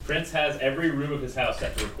Prince has every room of his house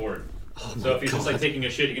set to record. Oh So if he's just like taking a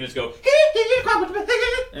shit, he can just go,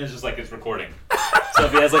 and it's just like it's recording. So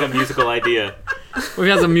if he has like a musical idea. Or he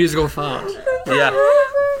has a musical fart. Yeah.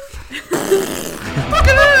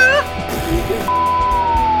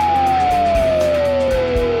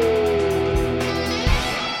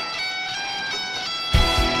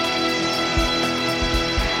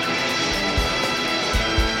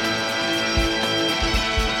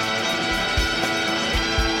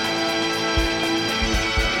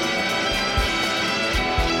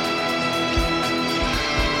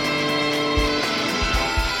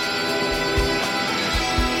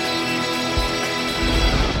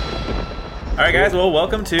 Alright guys, well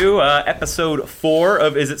welcome to episode 4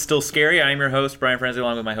 of Is It Still Scary? I'm your host, Brian Frenzy,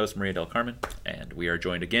 along with my host, Maria Del Carmen. And we are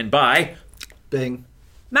joined again by... Bing.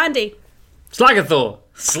 Mandy. Slagathor.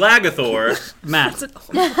 Slagathor. Matt.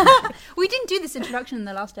 We didn't do this introduction in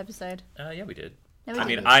the last episode. Yeah, we did. No, we I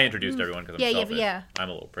mean, didn't. I introduced everyone because I'm Yeah, selfish. yeah. I'm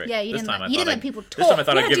a little prick. Yeah, you this didn't time let- I you thought didn't let I'd- people This time I talk.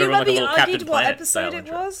 thought I'd give do you everyone like a remember little you Captain argued what Planet episode style it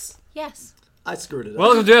intro. was? Yes. I screwed it up.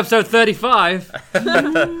 Welcome to episode 35.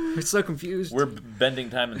 We're so confused. We're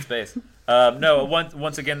bending time and space. No,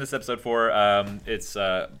 once again, this episode 4, it's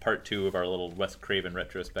part 2 of our little Wes Craven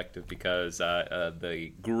retrospective because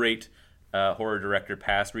the great horror director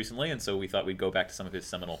passed recently, and so we thought we'd go back to some of his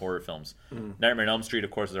seminal horror films. Nightmare on Elm Street,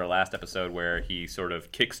 of course, is our last episode where he sort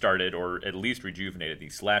of kick-started or at least rejuvenated the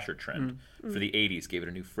slasher trend for the 80s, gave it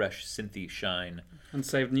a new fresh synthy shine. And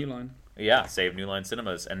saved New Line. Yeah, saved New Line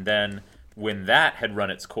Cinemas. And then when that had run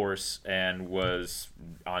its course and was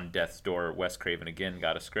on death's door, Wes Craven again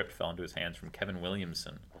got a script, fell into his hands from Kevin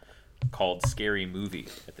Williamson, called Scary Movie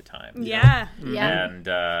at the time. Yeah. Yeah.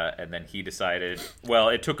 And then he decided, well,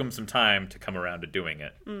 it took him some time to come around to doing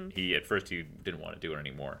it. At first he didn't want to do it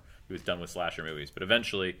anymore. He was done with slasher movies, but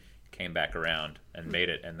eventually came back around and made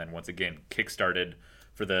it, and then once again kickstarted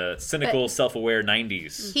for the cynical, self-aware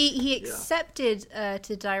 90s. He accepted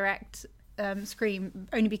to direct Scream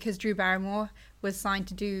only because Drew Barrymore was signed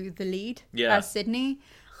to do the lead as Sydney.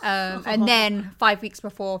 And then 5 weeks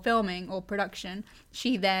before filming or production,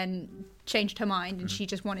 she then changed her mind and she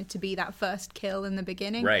just wanted to be that first kill in the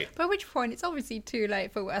beginning. Right. By which point, it's obviously too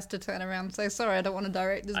late for Wes to turn around and say, sorry, I don't want to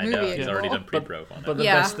direct this I movie know, he's anymore. already done pre-pro on But it. the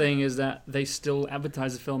Yeah. best thing is that they still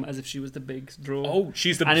advertise the film as if she was the big draw. Oh,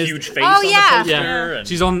 she's the And is- huge face Oh, on yeah. the poster. Yeah, And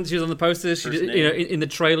she was on the posters. She First did, name. in the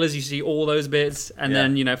trailers, you see all those bits, and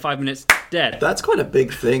then 5 minutes dead. That's quite a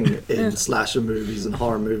big thing in slasher movies and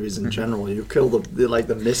horror movies in general. You kill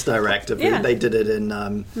the misdirect of Yeah. They did it in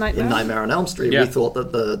Nightmare on Elm Street. Yeah. We thought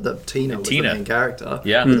that the Tina was Tina. the main character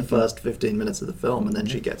Yeah. in the first 15 minutes of the film, and then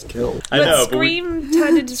she gets killed. I But know, but we- Scream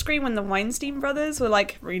turned into Scream when the Weinstein brothers were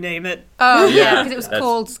like, rename it. Oh, Yeah, yeah, because it was that's-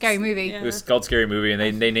 called Scary Movie. Yeah. it was called Scary Movie,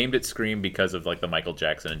 and they named it Scream because of like the Michael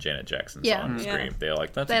Jackson and Janet Jackson Yeah. song Yeah. Scream. They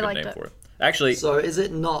like that's They a good liked name it. for it. Actually, So is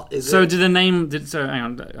it not? So did the name? So hang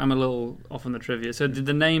on, I'm a little off on the trivia. So did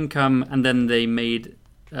the name come and then they made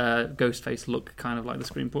Ghostface look kind of like the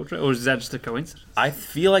Scream portrait, or is that just a coincidence? I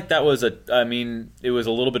feel like that was it was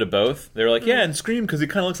a little bit of both. They were like, yeah, and Scream because he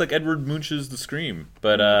kind of looks like Edward Munch's The Scream.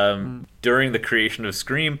 But during the creation of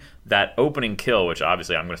Scream, that opening kill, which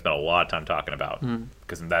obviously I'm going to spend a lot of time talking about,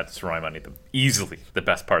 because that's easily the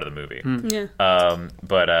best part of the movie. Yeah.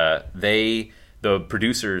 The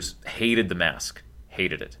producers hated the mask,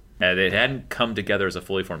 hated it. And it hadn't come together as a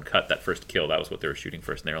fully formed cut, that first kill. That was what they were shooting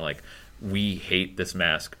first. And they were like, we hate this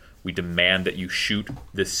mask. We demand that you shoot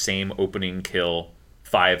this same opening kill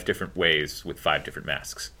 5 different ways with 5 different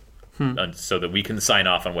masks. And so that we can sign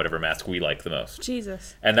off on whatever mask we like the most.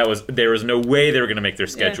 Jesus. And there was no way they were going to make their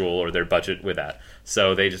schedule or their budget with that.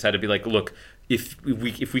 So they just had to be like, look, if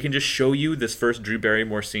we can just show you this first Drew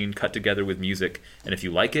Barrymore scene cut together with music, and if you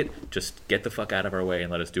like it, just get the fuck out of our way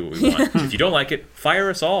and let us do what we want. If you don't like it, fire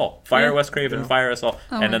us all. Fire Wes Craven, fire us all.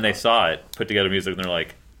 And then they saw it, put together music, and they're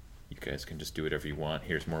like, you guys can just do whatever you want.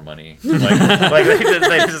 Here's more money. Like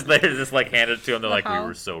they just like handed it to him. They're like, we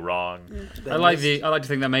were so wrong. I like to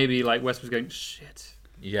think that maybe like Wes was going, shit,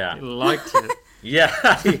 Yeah. he liked it.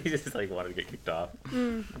 Yeah. He just like wanted to get kicked off.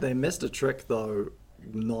 They missed a trick though,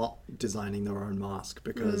 not designing their own mask,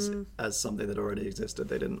 because as something that already existed,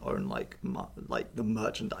 they didn't own like the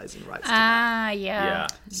merchandising rights. To that. Ah, yeah. Yeah.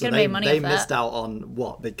 He's So gonna they make money they off missed that. out on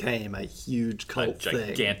what became a huge A cult thing.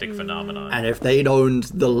 gigantic phenomenon. And if they'd owned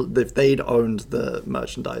the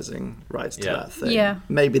merchandising rights to Yeah. that thing, Yeah.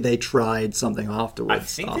 maybe they tried something afterwards. I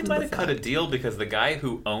think they after might the have cut a fact. deal because the guy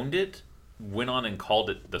who owned it went on and called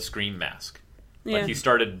it the Scream Mask. Yeah. Like he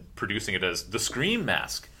started producing it as the Scream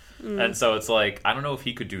Mask. And so it's like, I don't know if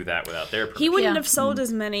he could do that without their permission. He wouldn't Yeah. have sold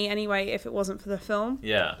as many anyway if it wasn't for the film.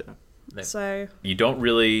 Yeah. So You don't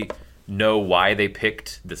really know why they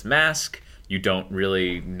picked this mask. You don't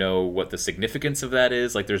really know what the significance of that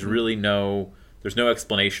is. Like, there's really no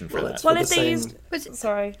explanation for that. Well, if they used...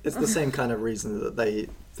 Sorry. It's the same kind of reason that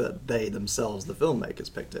they themselves, the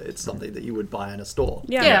filmmakers, picked it. It's something that you would buy in a store.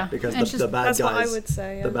 Yeah. Because It's the bad that's guys, what I would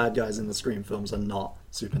say, yeah. the bad guys in the Scream films are not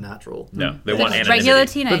supernatural. No, they They're want just anonymity. regular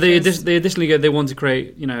teenagers. But they additionally they want to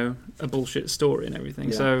create, a bullshit story and everything.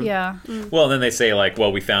 Yeah. So Yeah. Well, and then they say like,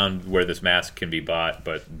 well, we found where this mask can be bought,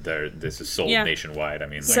 but this is sold Yeah. nationwide. I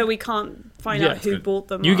mean, So like, we can't find Yeah, out who bought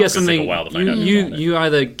them. you or- get It's gonna take something. a while to find out who bought it. You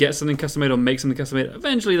either get something custom made or make something custom made.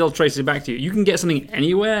 Eventually, they'll trace it back to you. You can get something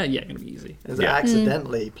anywhere. Yeah, gonna be easy. It Yeah.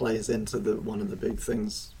 accidentally plays into one of the big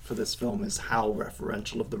things for this film is how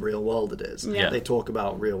referential of the real world it is. Yeah. They talk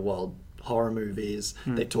about real world horror movies,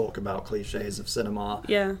 they talk about cliches of cinema,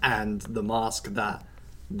 Yeah. and the mask that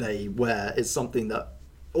they wear is something that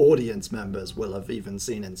audience members will have even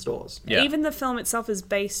seen in stores. Yeah. Even the film itself is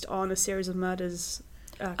based on a series of murders.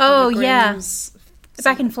 Oh, Conrad yeah. Graham's-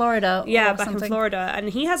 Back in Florida. Yeah, or back something. in Florida. And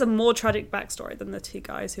he has a more tragic backstory than the two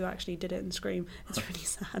guys who actually did it in Scream. It's really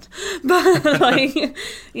sad. But, like,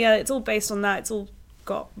 yeah, it's all based on that. It's all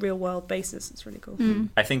got real world basis. It's really cool.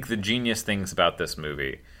 I think the genius things about this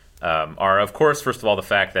movie are, of course, first of all, the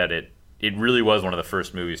fact that it really was one of the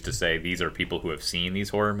first movies to say these are people who have seen these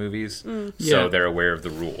horror movies, so Yeah. they're aware of the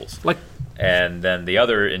rules. Like, And then the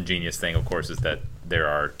other ingenious thing, of course, is that there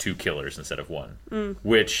are two killers instead of one,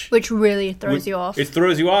 which really throws you off. It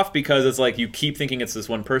throws you off because it's like you keep thinking it's this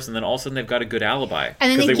one person, then all of a sudden they've got a good alibi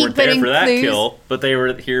And then because they they keep weren't there putting for that clues. kill, but they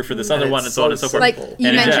were here for this other it's one, and so on and so so forth. Like simple. you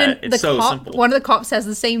And mentioned, it's the so cop. simple. One of the cops has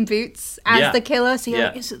the same boots as Yeah. the killer, so you're Yeah.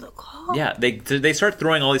 like, is it the cop? Yeah, they start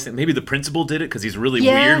throwing all these things. Maybe the principal did it because he's really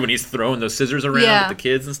Yeah. weird when he's throwing those scissors around Yeah. with the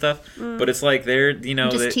kids and stuff. But it's like they're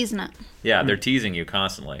Just they- teasing it. yeah, they're teasing you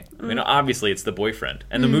constantly. I mean, obviously it's the boyfriend,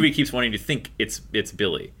 and the movie keeps wanting you to think it's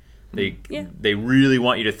Billy. They really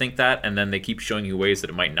want you to think that, and then they keep showing you ways that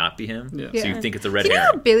it might not be him. Yeah. So you Yeah. think it's a red Do you know how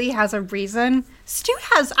herring. Billy has a reason? Stu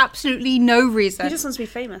has absolutely no reason. He just wants to be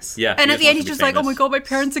famous. Yeah, and he at the just end, wants he's to be just like, "Oh my famous. god, my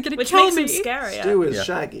parents are gonna Which kill makes me." him scarier. Stu is Yeah.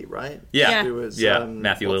 Shaggy, right? Yeah. Stu is, Yeah,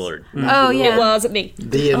 Matthew what's- Lillard. Oh yeah. It wasn't me.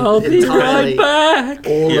 The I'll be entirely, right back.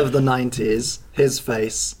 all Yeah. of the 90s, his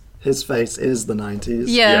face is the 90s.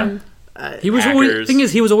 Yeah. He was always. Hackers. Thing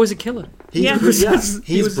is, he was always a killer. He's, Yeah. he's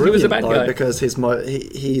He was a brilliant bad though, guy. because he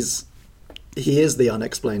is the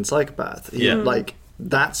unexplained psychopath. Yeah. Like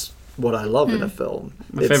that's what I love in a film.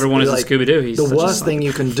 My favorite one is the Scooby-Doo. He's the such a worst psycho. thing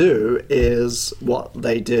you can do is what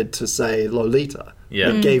they did to say Lolita. Yeah.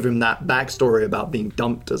 It gave him that backstory about being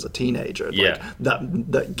dumped as a teenager. Like, Yeah.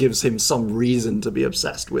 that gives him some reason to be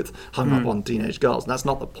obsessed with, hung up on teenage girls. And that's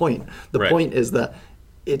not the point. The Right. point is that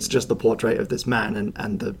it's just the portrait of this man,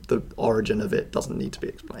 and the origin of it doesn't need to be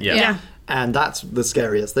explained. Yeah. Yeah. And that's the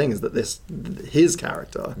scariest thing, is that his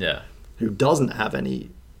character, Yeah. who doesn't have any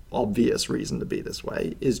obvious reason to be this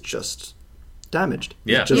way, is just damaged.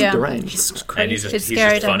 Yeah. He's just Yeah. deranged. And he's It's just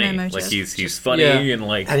scary to have funny. no Like motive. he's funny Yeah. and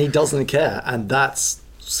like And he doesn't care, and that's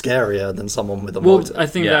scarier than someone with a Well, motive. I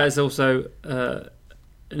think Yeah. that is also an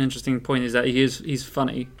interesting point. Is that he's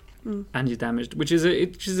funny and he's damaged, which is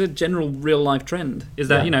a general real life trend. Is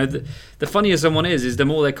that Yeah. the funnier someone is the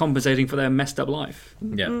more they're compensating for their messed up life.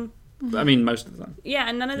 yeah. I mean, most of the time. Yeah,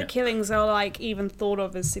 and none of the Yeah. killings are like even thought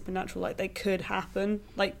of as supernatural. Like they could happen.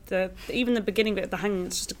 Like even the beginning bit of the hanging,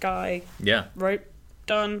 it's just a guy Yeah. rope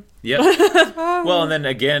done. Yep. Well, and then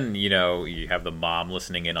again, you have the mom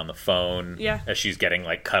listening in on the phone Yeah. as she's getting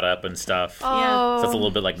like cut up and stuff. Oh, So it's a little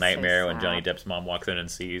bit like so Nightmare when sad. Johnny Depp's mom walks in and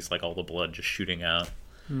sees like all the blood just shooting out.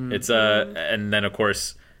 It's and then of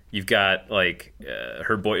course you've got like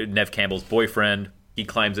her boy Nev Campbell's boyfriend. He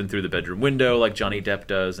climbs in through the bedroom window like Johnny Depp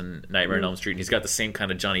does in Nightmare on Elm Street, and he's got the same kind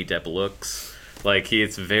of Johnny Depp looks. Like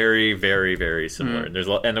it's very, very, very similar.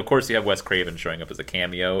 And of course you have Wes Craven showing up as a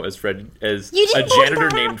cameo as Fred, as You a didn't point janitor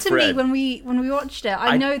that named out to Fred. me when we watched it.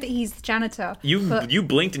 I know that he's the janitor. but You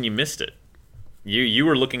blinked and you missed it. You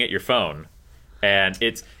were looking at your phone, and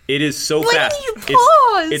it is so Why fast. didn't you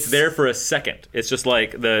pause? It's there for a second. It's just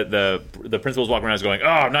like the principal's walking around, going,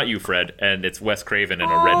 "Oh, not you, Fred," and it's Wes Craven in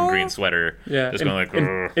a red and green sweater, Yeah, just going like.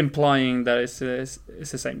 "Ugh." implying that it's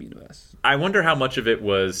the same universe. I wonder how much of it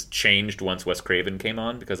was changed once Wes Craven came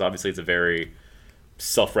on, because obviously it's a very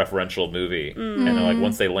self-referential movie, and then, like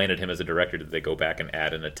once they landed him as a director, did they go back and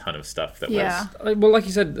add in a ton of stuff that Yeah. was Well, like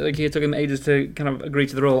you said, like it took him ages to kind of agree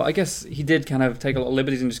to the role. I guess he did kind of take a lot of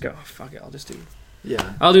liberties and just go, oh, fuck it, I'll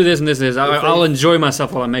do this and this and this. I'll enjoy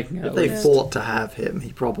myself while I'm making it. If they fought to have him,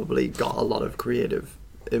 he probably got a lot of creative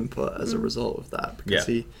input as a result of that, because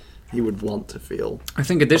Yeah. he would want to feel. I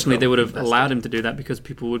think additionally they would have invested. allowed him to do that because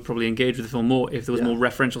people would probably engage with the film more if there was more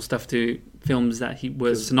referential stuff to films that he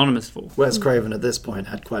was synonymous for. Wes Craven at this point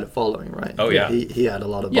had quite a following, right? Oh, yeah. He had a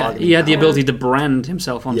lot of Yeah, bargaining he had the power. ability to brand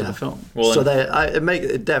himself onto the film. Well, So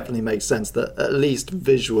it definitely makes sense that at least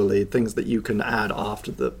visually, things that you can add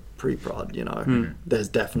after the pre-prod, there's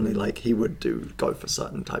definitely like he would go for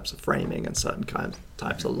certain types of framing and certain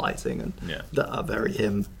types of lighting and that are very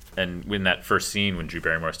him. and in that first scene when Drew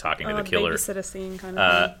Barrymore's talking to the killer, babysitter scene kind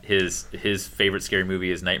of thing. his favorite scary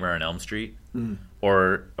movie is Nightmare on Elm Street.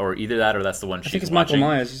 Or either that, or that's the one I she's think it's watching.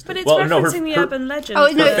 Michael Myers. But it's Well, no, referencing the her- urban legend. Oh,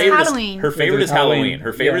 no, Her it's favorite Halloween. Her favorite is Halloween.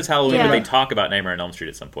 Her favorite is Halloween, Yeah. but they talk about Nightmare on Elm Street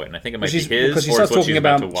at some point, and I think it might be his because she or starts it's what talking she's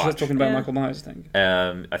about about to watch. Michael Myers, I think.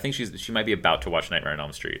 I think she might be about to watch Nightmare on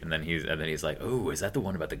Elm Street, and then he's like, "Oh, is that the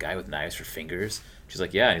one about the guy with knives for fingers?" She's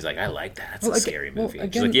like, "Yeah," and he's like, "I like that. It's a scary movie." She's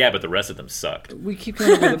again- like, "Yeah, but the rest of them sucked." We keep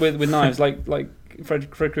coming up with knives, like Freddy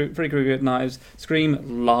Krueger knives,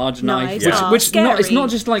 Scream large knife, Knives are which scary. it's not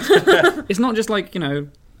just like it's not just like you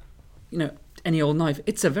know any old knife.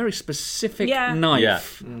 It's a very specific knife. Yeah.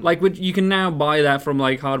 Like you can now buy that from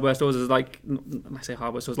like hardware stores as like I say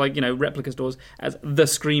hardware stores, like replica stores as the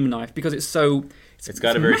Scream knife because it's so. It's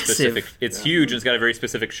got a very massive. specific. It's huge and it's got a very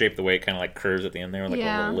specific shape. The way it kind of like curves at the end there, like a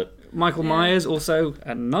little lip. Michael Myers also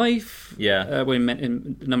a knife. Yeah. Well,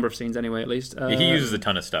 in a number of scenes anyway, at least. He uses a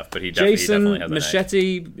ton of stuff, but he Jason definitely has a knife.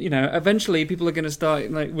 machete. Eventually people are going to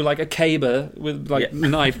start with like a caber with like a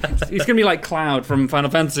knife. It's going to be like Cloud from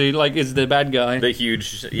Final Fantasy. Like is the bad guy. The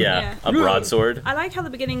huge, Yeah. a broadsword. I like how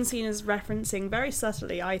the beginning scene is referencing very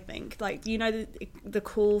subtly, I think. Like, the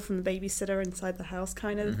call from the babysitter inside the house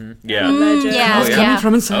kind of Yeah. legend. yeah. It's coming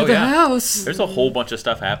from inside the yeah. house. There's a whole bunch of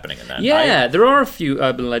stuff happening in that. Yeah, there are a few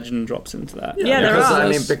urban legend drops into that. Yeah, there because, are. I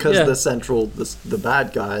mean, because Yeah. the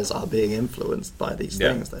bad guys are being influenced by these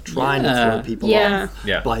Yeah. things. They're trying to Yeah. throw people Yeah. off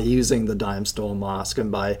Yeah. by using the Dime Store mask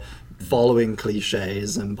and by following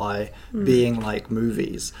cliches and by being like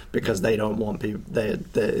movies because they don't want people.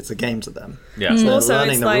 It's a game to them. Yeah. So they're Also, learning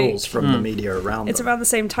it's the like- rules from the media around It's them. around the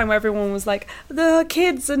same time where everyone was like, the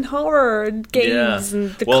kids and horror and games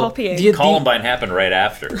and the copying. Columbine happened right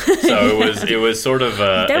after, so it was sort of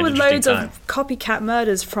there an were interesting loads time. of copycat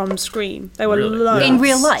murders from Scream. There were Really? loads. In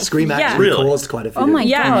real life. Scream Yeah. actually Really? caused quite a few. Oh my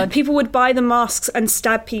Yeah, God. people would buy the masks and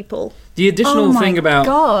stab people. The additional Oh my thing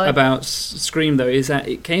God. about Scream though is that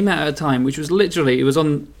it came out at a time which was literally it was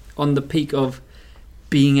on the peak of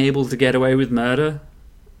being able to get away with murder.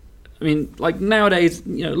 I mean, like nowadays,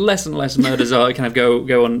 less and less murders are kind of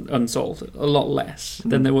go unsolved. A lot less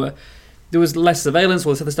than there were. There was less surveillance,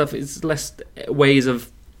 all this other stuff. It's less ways of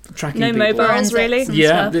tracking No people. mobiles, Forensics really. and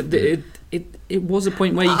Yeah, stuff. it was a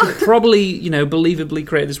point where you could probably believably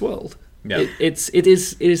create this world. Yeah. It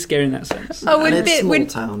is scary in that sense. Oh, And it's small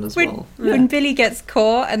town as well. When Billy gets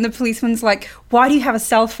caught and the policeman's like, "Why do you have a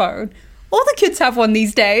cell phone? All the kids have one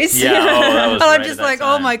these days." Yeah, that was and I'm right just at that like,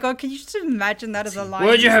 "Oh time. my God, can you just imagine that as a line?"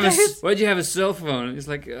 Where'd you have these days? Where'd you have a cell phone? It's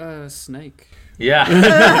like snake. Yeah,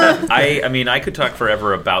 I mean, I could talk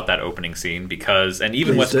forever about that opening scene because, and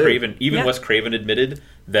even Please Wes do. Wes Craven admitted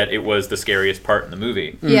that it was the scariest part in the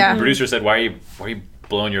movie. Yeah. The producer said, "Why are you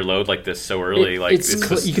blowing your load like this so early? Like it's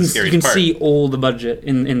the you can scariest part." see all the budget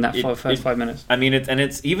in that It- first it- 5 minutes. I mean,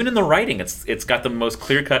 it's even in the writing. It's got the most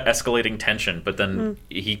clear cut escalating tension, but then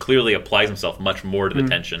he clearly applies himself much more to the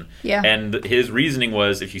tension. Yeah. And his reasoning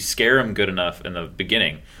was, if you scare him good enough in the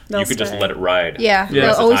beginning, They'll you could just stay. let it ride. Yeah, the they'll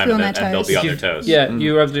rest of the always time, be on and their they'll toes. be on their toes. Yeah,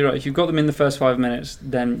 you're absolutely right. If you've got them in the first 5 minutes,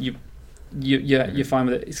 then you're fine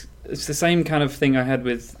with it. It's the same kind of thing I had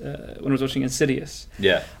with when I was watching Insidious.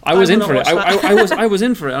 Yeah. I was I in will for it. not watch I was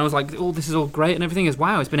in for it. And I was like, "Oh, this is all great," and everything is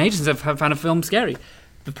wow. It's been ages since I've found a film scary.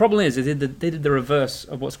 The problem is, they did the reverse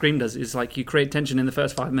of what Scream does. Is like you create tension in the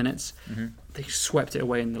first 5 minutes. They swept it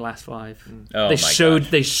away in the last 5. Oh, they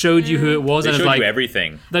showed you who it was, They and showed it's like you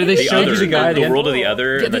everything. they showed you the guy at the the end. world of the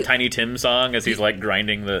other, Yeah, and the the- Tiny Tim song as he's like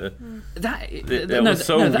grinding the. that was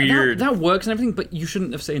so weird. That works and everything, but you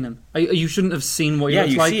shouldn't have seen him. You shouldn't have seen what he Yeah,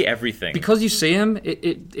 looks you like. see everything. Because you see him,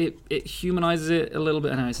 it humanizes it a little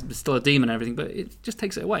bit. I know it's still a demon and everything, but it just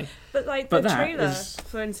takes it away. But But the that trailer is-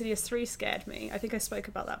 for Insidious 3 scared me. I think I spoke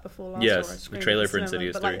about that before last Yes, year. the trailer for Cinema,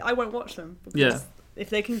 Insidious but, like, 3. I won't watch them. Because Yeah. if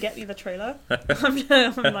they can get me the trailer, I'm like,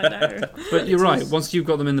 no. But you're right. Once you've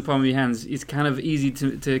got them in the palm of your hands, it's kind of easy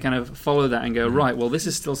to kind of follow that and go, right, well, this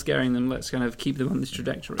is still scaring them. Let's kind of keep them on this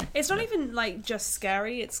trajectory. It's not even like just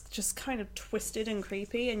scary. It's just kind of twisted and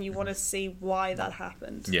creepy, and you want to see why that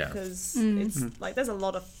happened. Yeah. Because it's like there's a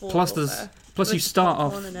lot of flaws Plus, there. you With start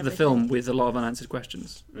popcorn off and the everything. film with a lot of unanswered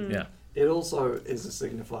questions. Yeah. It also is a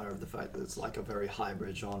signifier of the fact that it's like a very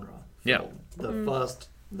hybrid genre. Yeah. film. The first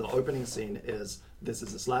the opening scene is this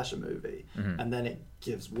is a slasher movie, and then it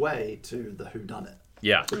gives way to the whodunit.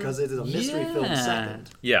 Yeah. Because it is a mystery film second.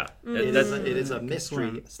 Yeah. It is a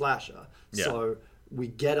mystery slasher. Yeah. So we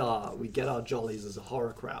get our jollies as a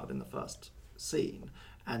horror crowd in the first scene,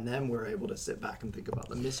 and then we're able to sit back and think about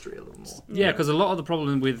the mystery a little more. Yeah, because a lot of the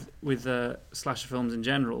problem with slasher films in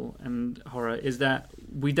general and horror is that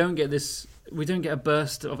we don't get a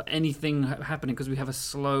burst of anything happening because we have a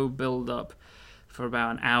slow build up for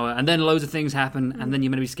about an hour, and then loads of things happen, and then you're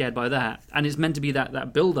meant to be scared by that. And it's meant to be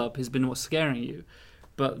that build up has been what's scaring you.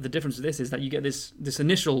 But the difference with this is that you get this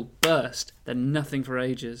initial burst, then nothing for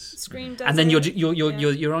ages. Scream does and then it.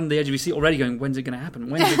 you're on the edge of your seat already, going, "When's it going to happen?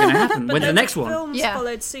 When's it going to happen? When's the next one?" Films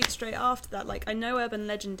followed suit straight after that. Like I know Urban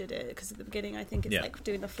Legend did it because at the beginning I think it's like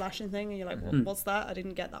doing the flashing thing, and you're like, "What's that?" I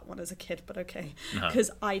didn't get that one as a kid, but okay,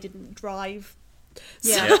 because I didn't drive.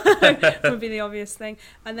 Yeah, would be the obvious thing.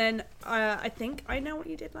 And then I think I Know What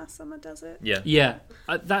You Did Last Summer does it. Yeah.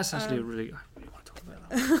 That's actually I really want to talk about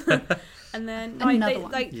that. And then Another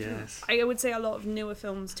one. Yes. I would say a lot of newer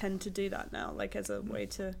films tend to do that now, like as a way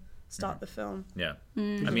to start the film. Yeah.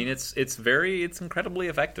 I mean, it's incredibly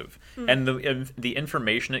effective, and the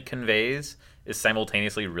information it conveys is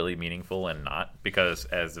simultaneously really meaningful and not, because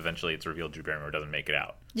as eventually it's revealed, Drew Barrymore doesn't make it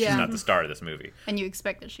out. Yeah. She's not the star of this movie. and you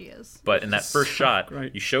expect that she is. But in that first shot,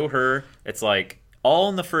 great. you show her. It's like all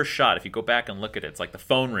in the first shot. If you go back and look at it, it's like the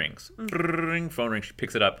phone rings. Ring, phone rings. She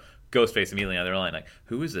picks it up. Ghostface immediately on the other line. Like,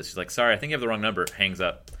 who is this? She's like, sorry, I think you have the wrong number. Hangs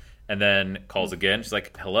up. And then calls again. She's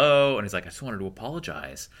like, hello. And he's like, I just wanted to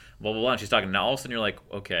apologize. Blah, blah, blah. And she's talking. Now all of a sudden you're like,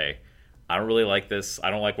 okay, I don't really like this. I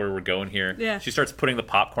don't like where we're going here. Yeah. She starts putting the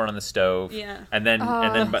popcorn on the stove. Yeah. And then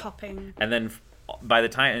Popping. and then by the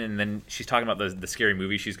time, and then she's talking about the scary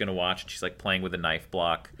movie she's going to watch, and she's like playing with a knife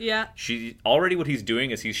block. Yeah. She already, what he's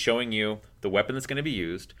doing is he's showing you the weapon that's going to be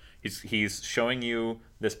used. He's showing you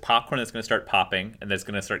this popcorn that's going to start popping and that's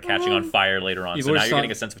going to start catching on fire later on. So now you're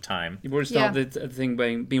getting a sense of time. You've already started the thing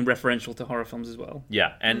being referential to horror films as well.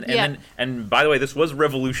 Yeah, and by the way, this was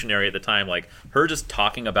revolutionary at the time. Like her just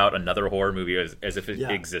talking about another horror movie as if it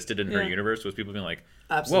existed in her universe, was people being like,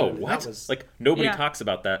 Absolutely. "Whoa, what?" Like nobody talks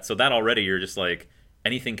about that. So that already, you're just like,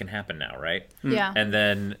 anything can happen now, right? Yeah. And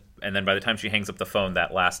then by the time she hangs up the phone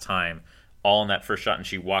that last time, all in that first shot, and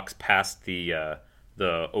she walks past the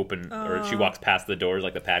open, or she walks past the doors,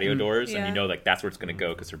 like the patio doors, and you know, like that's where it's going to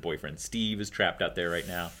go because her boyfriend Steve is trapped out there right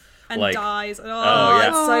now. And like, dies. Oh yeah,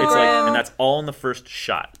 it's so it's grim. like, and that's all in the first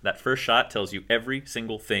shot. That first shot tells you every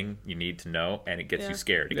single thing you need to know, and it gets you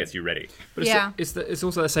scared. It gets you ready. But it's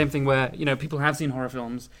also the same thing where, you know, people have seen horror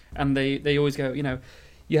films and they always go, you know,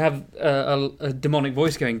 you have a demonic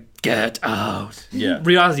voice going, "Get out." Yeah.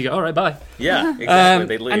 Reality, you go, all right, bye. Yeah, exactly.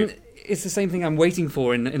 They leave. And it's the same thing I'm waiting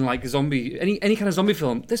for in like zombie, any kind of zombie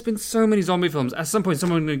film. There's been so many zombie films. At some point,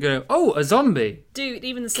 someone's going to go, "Oh, a zombie." Dude,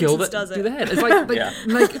 even The Kill Simpsons does do the it. head. It's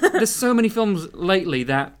like there's so many films lately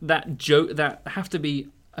that joke that have to be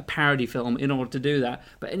a parody film in order to do that.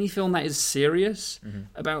 But any film that is serious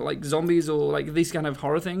about like zombies or like these kind of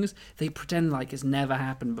horror things, they pretend like it's never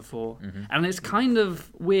happened before. And it's kind of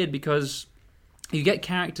weird because you get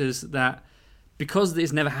characters that, because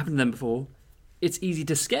it's never happened to them before, it's easy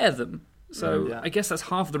to scare them. So I guess that's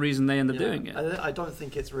half the reason they end up doing it. I don't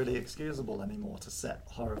think it's really excusable anymore to set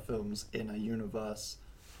horror films in a universe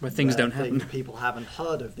Where things don't happen. People haven't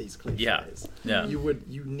heard of these cliches. Yeah.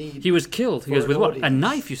 You need. He was killed. He goes, with what? A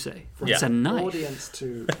knife, you say? For It's a knife. audience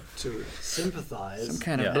to sympathize. Some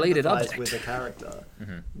kind of bladed empathize object. with the character.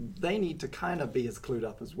 They need to kind of be as clued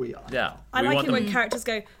up as we are. Yeah. I We like want it when them- characters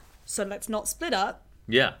go, so let's not split up.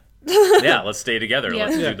 Yeah. Yeah, let's stay together. Yeah.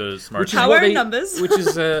 Let's Yeah. do those smart Which is things. Power what in numbers. Which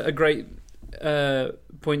is a great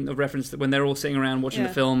point of reference that when they're all sitting around watching the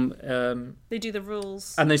film, They do the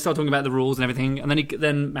rules. and they start talking about the rules and everything, and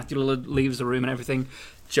then Matthew Lillard leaves the room and everything,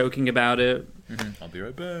 joking about it. I'll be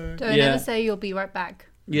right back. Don't Yeah. ever say you'll be right back.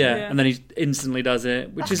 Yeah, Yeah. and then he instantly does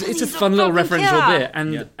it, which is it's a He's a fun little fucking referential killer. bit.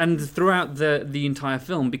 And Yeah. and throughout the entire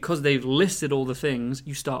film, because they've listed all the things,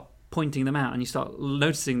 you start pointing them out and you start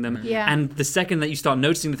noticing them. Yeah. And the second that you start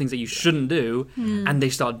noticing the things that you shouldn't do, and they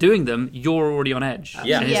start doing them, you're already on edge.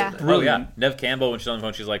 Yeah. And it's Yeah. brilliant. Oh, yeah. Nev Campbell, when she's on the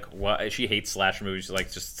phone, she's like, "Why?" She hates slasher movies. She's like,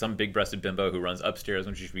 just some big-breasted bimbo who runs upstairs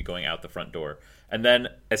when she should be going out the front door. And then,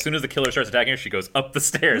 as soon as the killer starts attacking her, she goes up the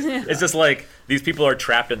stairs. It's just like these people are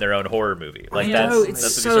trapped in their own horror movie. Like I that's know, that's it's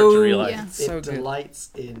what you start to so- realize. Yeah. It So good. delights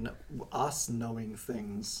in us knowing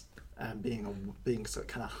things and being so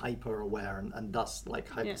kind of hyper aware and thus like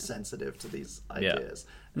hypersensitive to these ideas.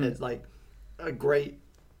 It's like a great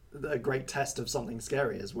test of something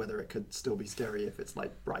scary is whether it could still be scary if it's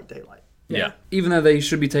like bright daylight. Yeah. Even though they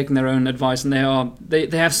should be taking their own advice, and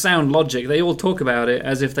they have sound logic, they all talk about it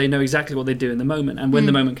as if they know exactly what they do in the moment, and when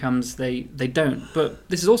the moment comes, they don't. But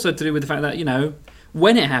this is also to do with the fact that, you know,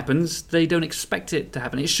 when it happens, they don't expect it to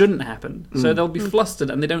happen. It shouldn't happen. So they'll be flustered,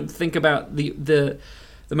 and they don't think about the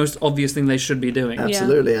most obvious thing they should be doing.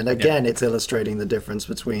 Absolutely, and again, it's illustrating the difference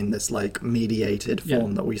between this like mediated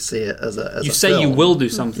form that we see it as a you a say film. you will do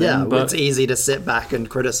something, but it's easy to sit back and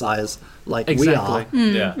criticize like we are.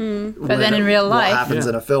 Yeah. But then in real life, what happens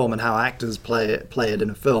in a film and how actors play it in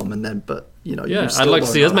a film, and then you know, you I'd still like to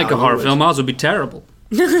don't see us know make how a horror you would. film. Ours would be terrible.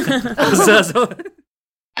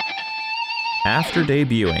 After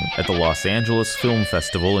debuting at the Los Angeles Film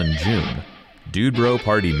Festival in June, Dude Bro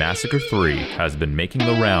Party Massacre 3 has been making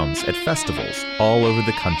the rounds at festivals all over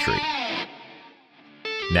the country.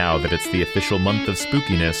 Now that it's the official month of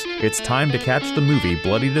spookiness, it's time to catch the movie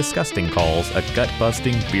Bloody Disgusting calls a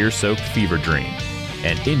gut-busting, beer-soaked fever dream,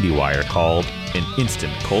 and IndieWire called an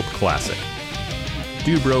instant cult classic.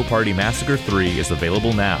 Dude Bro Party Massacre 3 is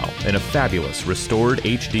available now in a fabulous restored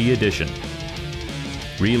HD edition.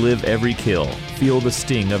 Relive every kill, feel the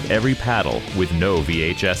sting of every paddle with no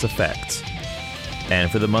VHS effects.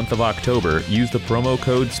 And for the month of October, use the promo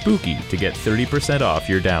code SPOOKY to get 30% off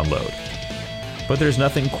your download. But there's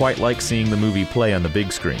nothing quite like seeing the movie play on the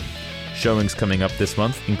big screen. Showings coming up this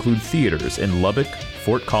month include theaters in Lubbock,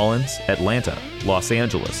 Fort Collins, Atlanta, Los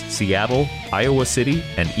Angeles, Seattle, Iowa City,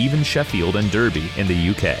 and even Sheffield and Derby in the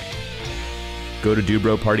UK. Go to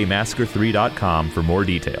DubroPartyMassacre3.com for more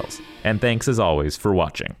details. And thanks as always for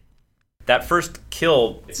watching. That first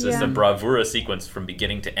kill, it's just a bravura sequence from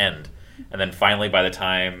beginning to end. And then finally, by the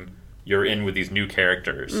time you're in with these new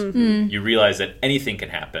characters, you realize that anything can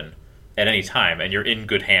happen at any time, and you're in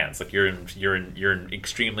good hands. Like you're in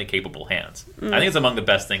extremely capable hands. I think it's among the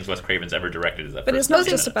best things Wes Craven's ever directed. Is that? But first it's not 10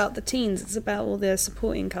 just minutes. about the teens; it's about all the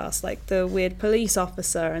supporting cast, like the weird police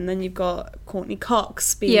officer, and then you've got Courtney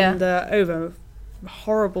Cox being the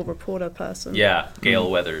horrible reporter person. Yeah,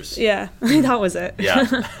 Gail Weathers. Yeah, that was it.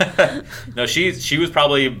 Yeah. No, she was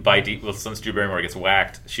probably since Drew Barrymore gets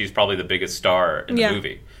whacked, she's probably the biggest star in the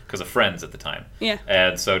movie because of Friends at the time. Yeah.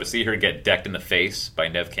 And so to see her get decked in the face by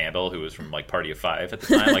Neve Campbell, who was from like Party of Five at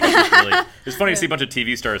the time, like it's funny to see a bunch of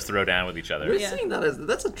TV stars throw down with each other. We're seeing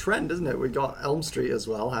that's a trend, isn't it? We got Elm Street as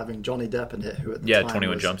well, having Johnny Depp in it, who at the time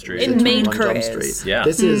 21 was Jump Street. In main 21 Jump careers. Street. Yeah.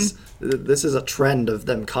 This is a trend of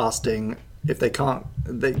them casting. If they can't,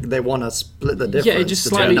 they want to split the difference just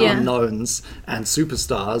between slightly, unknowns and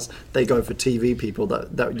superstars. They go for TV people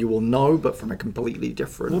that you will know, but from a completely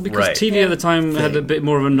different. Well, because TV at the time had a bit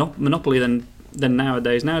more of a monopoly than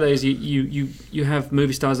nowadays. Nowadays, you have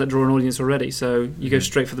movie stars that draw an audience already, so you go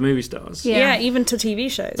straight for the movie stars. Yeah, even to TV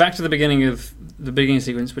shows. Back to the beginning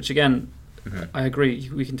sequence, which again, I agree,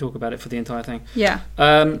 we can talk about it for the entire thing. Yeah.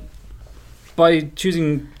 By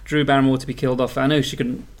choosing Drew Barrymore to be killed off, I know she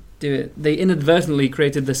couldn't do it. They inadvertently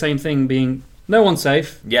created the same thing, being no one's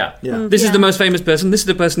safe. Yeah. This is the most famous person. This is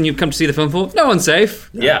the person you've come to see the film for. No one's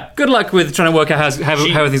safe. Yeah. Good luck with trying to work out how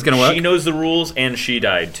everything's going to work. She knows the rules, and she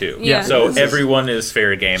died too. Yeah. So everyone is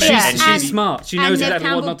fair game. And she's smart. She knows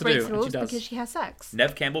exactly what not to do. breaks rules and she does. because she has sex.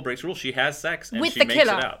 Neve Campbell breaks rules. She has sex, and With she the makes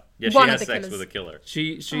killer. it out. Yeah, One she of has the sex killers. with a killer.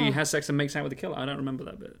 She has sex and makes out with the killer. I don't remember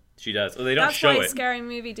that bit. She does. Well, they don't That's show why it. Scary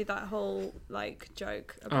Movie did that whole like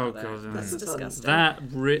joke about that. That's disgusting.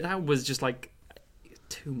 That was just like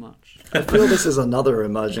too much. I feel this is another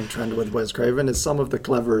emerging trend with Wes Craven. Is some of the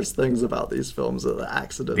cleverest things about these films are the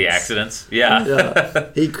accidents. The accidents, yeah. Yeah,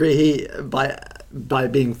 he by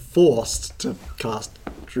being forced to cast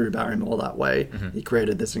Drew Barrymore that way, he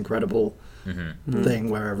created this incredible thing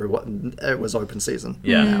where it was open season.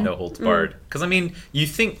 Yeah, no holds barred. Because I mean, you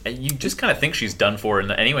just kind of think she's done for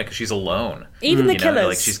anyway because she's alone. Even the killers,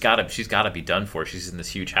 like she's got to be done for. She's in this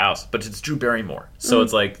huge house, but it's Drew Barrymore, so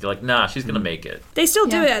it's like they're like, nah, she's gonna make it. They still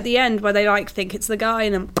do it at the end where they like think it's the guy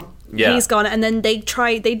and then he's gone, and then they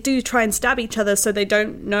do try and stab each other so they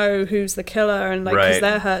don't know who's the killer, and like because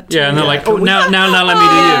they're hurt too. Yeah, and they're like, oh, now let me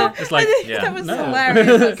do you. It's like, that was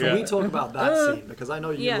hilarious. Can we talk about that scene? Because I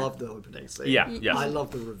know you love the opening scene. Yeah. I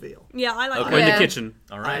love the reveal. Yeah, I like we're in that. the kitchen.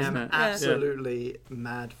 All I right. am absolutely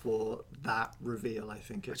mad for that reveal. I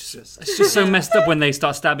think it's just It's just so messed up when they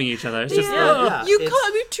start stabbing each other. It's just You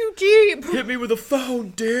can't be too deep. Hit me with a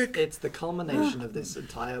phone, dick. it's the culmination of this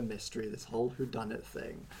entire mystery, this whole whoddunit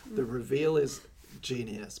thing. The reveal is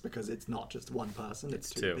genius because it's not just one person,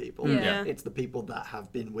 it's two people. Yeah. It's the people that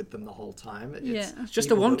have been with them the whole time. Yeah. It's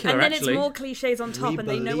just a one killer, And then actually. it's more cliches on top, We and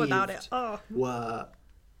they know about it. believed were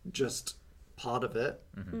just part of it,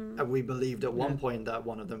 and we believed at one point that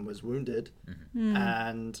one of them was wounded,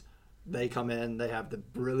 and they come in, they have the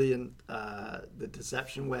brilliant the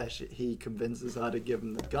deception where he convinces her to give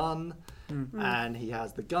him the gun, and he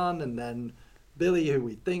has the gun, and then Billy, who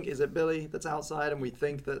we think, is it Billy that's outside, and we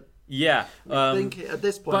think that Yeah. think at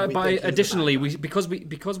this point By we think additionally, because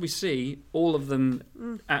we see all of them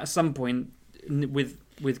at some point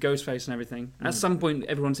with Ghostface and everything. At some point,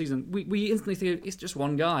 everyone sees them. We instantly think it's just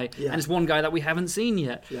one guy, and it's one guy that we haven't seen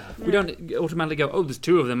yet. Yeah. We don't automatically go, oh, there's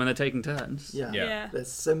two of them, and they're taking turns. Yeah.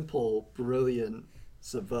 This simple, brilliant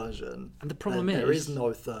subversion. And the problem there is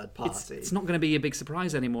no third party. It's not going to be a big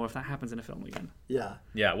surprise anymore if that happens in a film again. Yeah.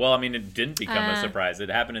 Yeah, well, I mean, it didn't become a surprise. It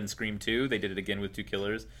happened in Scream 2. They did it again with two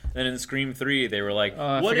killers. And in Scream 3, they were like,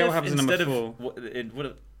 what happens instead of...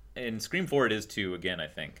 In Scream 4, it is 2 again, I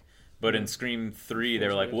think. But in Scream 3, they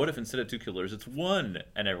were like, what if instead of two killers, it's one?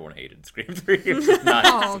 And everyone hated Scream 3. It was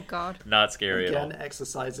Oh, God. Not scary at all. Again,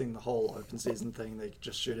 exercising the whole open season thing, they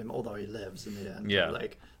just shoot him, although he lives in the end. Yeah.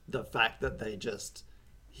 Like, the fact that they just...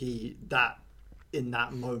 in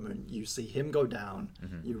that moment, you see him go down,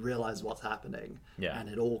 you realize what's happening, and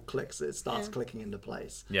it all clicks. It starts clicking into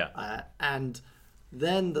place. Yeah. And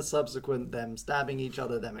then the subsequent them stabbing each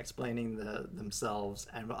other, them explaining themselves,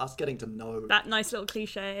 and us getting to know that nice little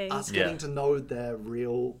cliche. Us getting to know their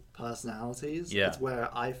real personalities. Yeah. It's where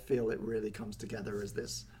I feel it really comes together as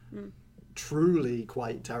this truly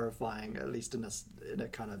quite terrifying, at least in a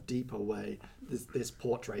kind of deeper way, this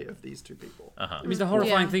portrait of these two people. I mean, the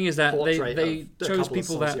horrifying thing is that they chose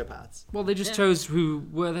people that... sociopaths. Well, they just chose who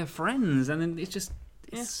were their friends, and then it's just...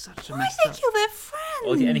 It's such a Why mess did they up. kill their friends?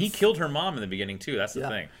 Well, and he killed her mom in the beginning too. That's the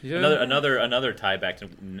thing. Yeah. Another tie back to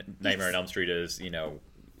Nightmare on Elm Street is,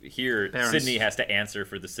 here Parents. Sydney has to answer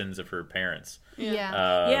for the sins of her parents.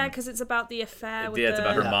 Yeah. Because it's about the affair with It's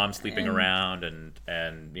about her Yeah. mom sleeping around, and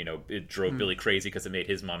it drove Billy crazy because it made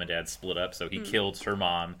his mom and dad split up. So he killed her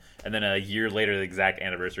mom, and then a year later, the exact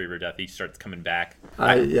anniversary of her death, he starts coming back.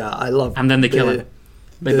 I love. And then they kill him.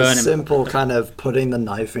 They the burn him. simple kind of putting the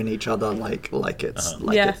knife in each other like it's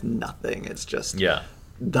it's nothing. It's just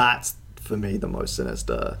that's for me the most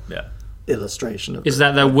sinister illustration of Is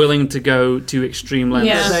that they're willing to go to extreme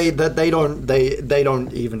lengths. Yeah. They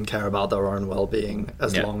don't even care about their own well-being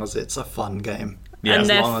as long as it's a fun game. Yeah. And As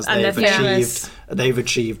they're- long as and they've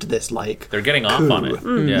achieved this like They're getting off on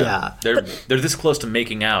it. Yeah. They're this close to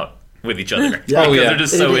making out with each other. Yeah. Oh, yeah. They're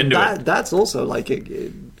just so into it. That's also like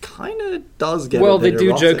it kind of does get. Well, a they bit do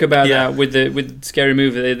erotic. joke about Yeah. that with Scary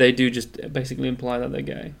Movie. They do just basically imply that they're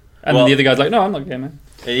gay. And Well- the other guy's like, no, I'm not gay, man.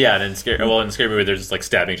 Yeah, and in Scary Movie, they're just like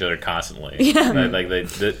stabbing each other constantly. Yeah. Like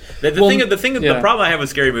the yeah. problem I have with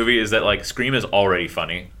Scary Movie is that like Scream is already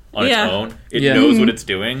funny on its Yeah. own. It Yeah. knows what it's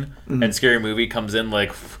doing, and Scary Movie comes in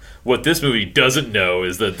like, what this movie doesn't know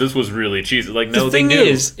is that this was really cheesy. Like, no, The they thing knew.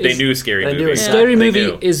 is They knew Scary they knew Movie. exactly. Scary They Movie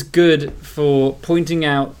knew. is good for pointing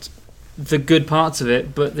out the good parts of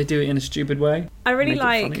it, but they do it in a stupid way. I really Make it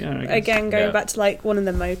like, funnier, I guess. again, going Yeah. back to like one of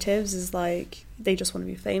the motives is like they just want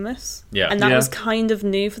to be famous. Yeah. And that Yeah. was kind of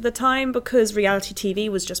new for the time because reality TV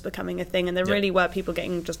was just becoming a thing and there Yeah. really were people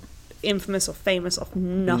getting just infamous or famous off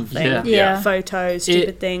nothing. Yeah. Yeah. Photos,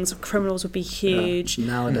 stupid things, criminals would be huge.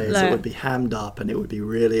 Nowadays, Like- it would be hammed up, and it would be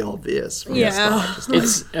really obvious from Yeah. the start. Just like,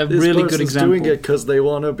 It's a this really good person's example. doing it because they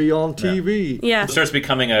want to be on TV. Yeah. It starts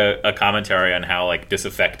becoming a commentary on how like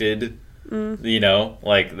disaffected,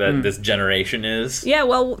 like that this generation is. Yeah,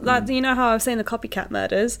 well, you know how I was saying the copycat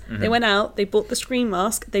murders? They went out, they bought the Scream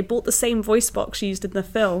mask, they bought the same voice box used in the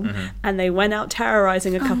film, and they went out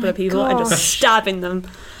terrorizing a couple of people and just stabbing them.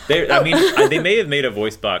 They may have made a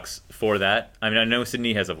voice box for that. I mean, I know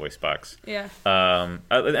Sydney has a voice box. Yeah.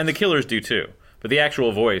 And the killers do too. But the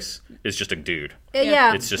actual voice is just a dude.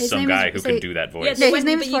 Yeah. It's just His some name guy is- who so- can do that voice. Yeah, No, they his went,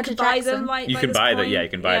 name but is you Roger could buy Jackson. them, like, You by can this buy point. you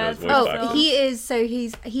can buy those voice Oh, boxes. he is. So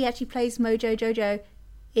he actually plays Mojo Jojo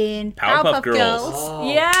in Powerpuff Powerpuff Girls.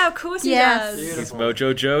 Oh. Yeah, of course he Yes. does. He's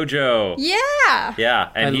Mojo Jojo. Yeah. Yeah,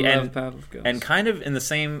 and I he love Powerpuff Girls. and kind of in the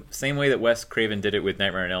same way that Wes Craven did it with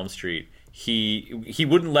Nightmare on Elm Street. He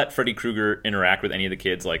wouldn't let Freddy Krueger interact with any of the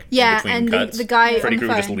kids like Yeah, in between and cuts. the guy Freddy on the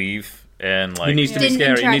Krueger just phone. leave and like He needs to be Didn't scary.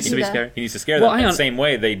 He interact needs to be either. scary. he needs to scare Well, them. hang In on. the same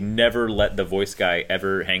way, they never let the voice guy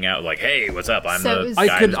ever hang out like, "Hey, what's up? I'm So it the was- guy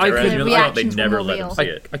I could- who's I could- directing the the film." They reactions were never more let him real. see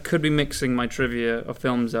it. I could be mixing my trivia of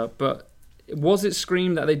films up, but was it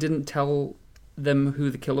Scream that they didn't tell them who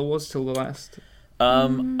the killer was till the last?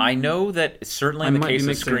 I know that certainly in I the might be case of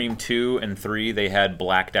mixing. Scream 2 and 3, they had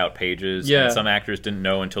blacked out pages. Yeah. And some actors didn't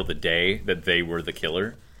know until the day that they were the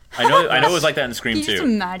killer. I know it was like that in Scream Can you 2. just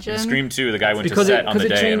imagine? In Scream 2, the guy went Because to set on the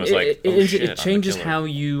day and was like, it changes how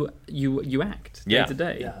you act day Yeah. to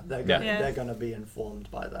day. Yeah, they're going to be informed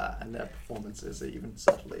by that, and their performances even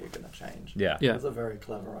subtly are going to change. Yeah. Yeah. It's a very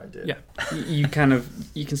clever idea. Yeah, you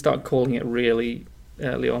can start calling it really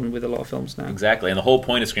early on with a lot of films now. Exactly, and the whole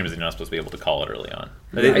point of Scream is that you're not supposed to be able to call it early on.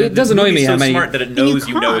 It does annoy me It's so how many- smart that it knows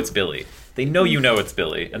you know can't. it's Billy. They know you know it's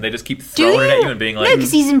Billy, and they just keep throwing it at you and being like, no,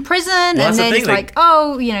 because he's in prison, that's and the then thing, it's they- like,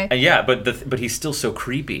 oh, you know. And yeah, but he's still so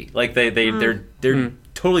creepy. Like they're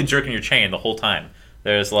totally jerking your chain the whole time.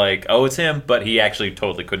 There's like, oh, it's him, but he actually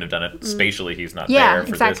totally couldn't have done it. Spatially, he's not Yeah, there for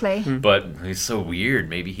exactly. this. But he's so weird.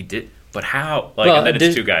 Maybe he did. But how? Like, and then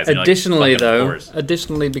it's two guys. And you're like, Additionally, fucking of though, course.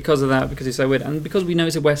 because of that, because he's so weird, and because we know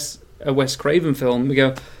it's a Wes Craven film, we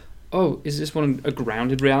go, oh, is this one a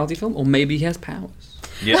grounded reality film, or maybe he has powers?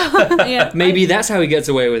 Yeah. Yeah. Maybe that's how he gets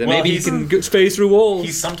away with it. Well, Maybe he he's- can space through walls.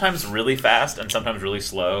 He's sometimes really fast and sometimes really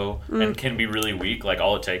slow and can be really weak. Like,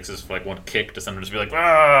 all it takes is like one kick to someone just be like,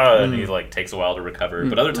 ah, and he like takes a while to recover.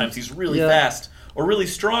 But other times he's really fast or really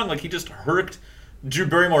strong. Like, he just hurked Drew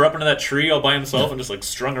Barrymore up into that tree all by himself and just like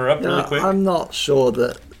strung her up really quick. I'm not sure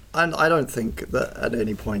that. I don't think that at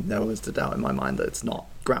any point there was a doubt in my mind that it's not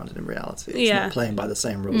grounded in reality. It's Yeah. not playing by the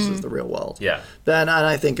same rules as the real world. Yeah. And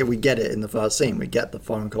I think if we get it in the first scene, we get the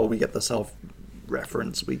phone call, we get the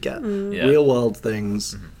self-reference, we get Yeah. real world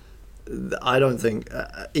things. I don't think,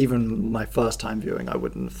 even my first time viewing, I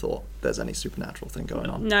wouldn't have thought there's any supernatural thing going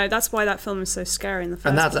on. No, that's why that film is so scary in the first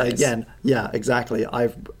And that's place. again, yeah, exactly.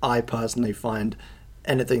 I personally find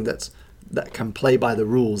anything that can play by the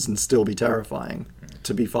rules and still be terrifying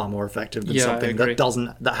to be far more effective than Yeah, I something agree.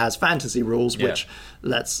 that has fantasy rules, Yeah. which,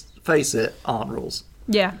 let's face it, aren't rules.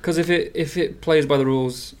 Yeah. Because if it plays by the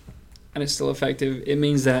rules and it's still effective, it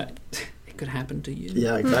means that it could happen to you.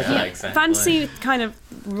 Yeah, exactly. Yeah, exactly. Fantasy kind of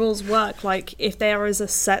rules work like if there is a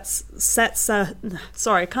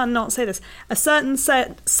sorry, I cannot say this. A certain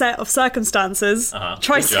set of circumstances.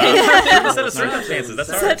 Try Good saying job. that. Set of circumstances. That's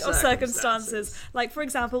Set hard. of circumstances. Like, for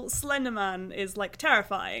example, Slender Man is like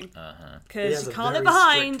terrifying He because has you a can't look very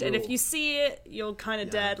behind, strict and if rule. you see it, you're kind of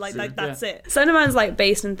dead. Like see. that's it. Slender Man's like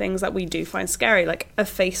based in things that we do find scary, like a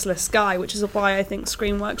faceless guy, which is why I think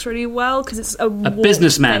Scream works really well because it's a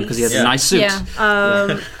Businessman, because he has Yeah. a nice suit.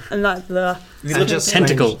 Yeah. and like the And just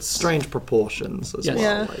Tentacles. strange proportions as Yes. well.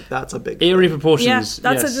 Yeah. Like, that's a big Eerie thing. proportions. yeah,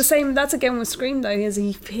 that's yes. the same. That's again with Scream though.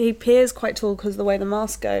 He appears quite tall because of the way the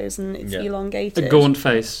mask goes and it's Yeah. elongated. A gaunt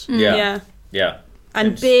face. Yeah. Yeah. And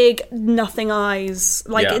And big, nothing eyes.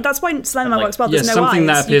 Like Yeah. that's why Slender Man like- works well. Yeah, There's no something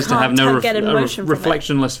eyes. that appears you to have can't no get emotion from it.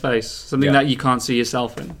 reflectionless face. Something Yeah. that you can't see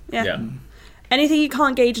yourself in. Yeah. Yeah. Anything you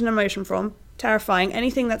can't gauge an emotion from, terrifying.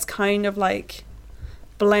 Anything that's kind of like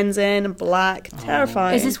blends in and black,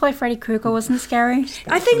 terrifying. Is this why Freddy Krueger wasn't scary?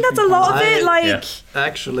 I think that's a lot of it. Like, Yeah.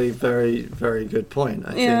 Actually, very, very good point.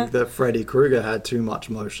 I Yeah. think that Freddy Krueger had too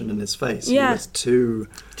much motion in his face. Yeah. He was too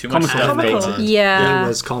Too much Comical. stuff Comical. going on.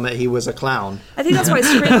 Yeah. he was a clown. I think that's why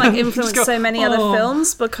Scream like influenced go, so many other "Oh,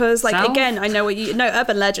 films because like South?" again I know what you no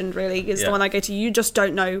Urban Legend really is Yeah. the one I go to. You just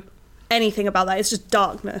don't know anything about that. It's just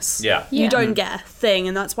darkness. Yeah. Yeah. You don't get a thing,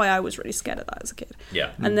 and that's why I was really scared of that as a kid. Yeah.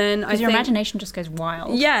 And then I Because your think imagination just goes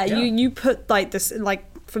wild. yeah, Yeah. you put like this like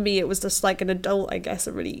for me it was just like an adult, I guess,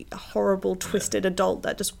 a really horrible twisted adult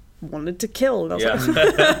that just wanted to kill. And I was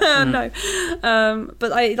Yeah. like, no.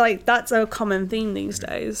 But I like that's a common theme these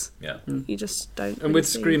days. Yeah. You just don't. And really with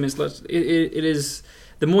see. Scream, it is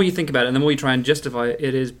the more you think about it, and the more you try and justify it,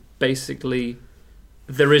 it is basically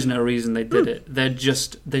there is no reason they did it. They're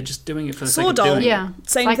just doing it for the sake of Sword doll. doing it. Yeah.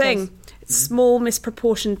 Same Psychos. thing. Small,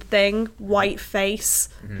 misproportioned thing, white face,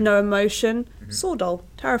 no emotion. Sword doll,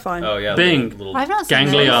 terrifying. Oh yeah. Bing. Little I've not seen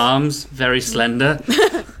Gangly those. arms, very slender,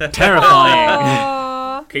 terrifying.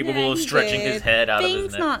 Aw, capable of he stretching did. his head out of his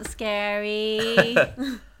Bing's neck. not scary.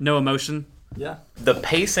 No emotion. Yeah. The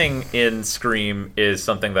pacing in Scream is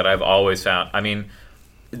something that I've always found. I mean,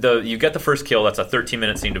 you get the first kill. That's a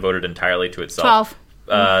 13-minute scene devoted entirely to itself.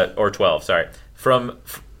 12. Or 12. Sorry. From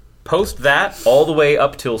post that all the way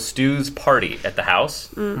up till Stu's party at the house.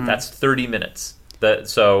 That's 30 minutes.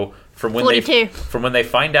 So from when 42. from when they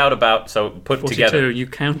find out about put 42, together. you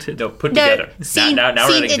counted. No, put No, together. scene, now we're scene,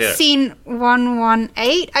 running it's together. scene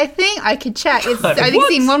 118, I think. I could check. It's, I think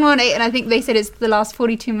scene 118, and I think they said it's the last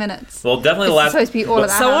 42 minutes. Well, definitely the It's last. supposed to be all of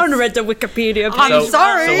that. Someone house. read the Wikipedia page. I'm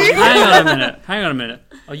sorry. so- Hang on a minute.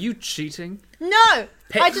 Are you cheating? No!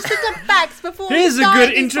 I just looked up facts before. Here's we a started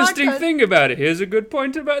good, this interesting podcast. thing about it. Here's a good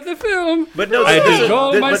point about the film. But no, I this is- did it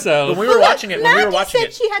all but myself. When we were watching it, Mandy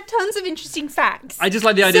said she had tons of interesting facts. I just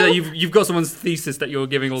like the idea So- that you've got someone's thesis that you're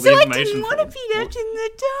giving all so the I information. didn't want to be left in the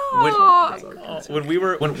dark. when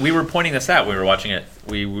we were pointing this out when we were watching it,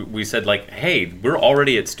 we said like, hey, we're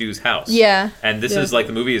already at Stu's house. Yeah. And this is like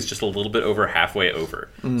the movie is just a little bit over halfway over.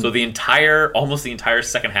 So almost the entire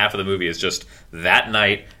second half of the movie is just that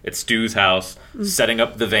night at Stu's house, setting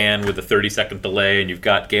up the van with a 30-second delay, and you've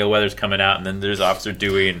got Gale Weathers coming out, and then there's Officer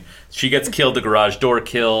Dewey, and she gets killed, the garage door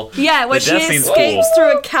kill. Yeah, when The she death scene's escapes cool.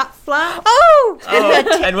 through a cat flap. Oh!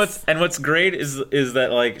 And what's great is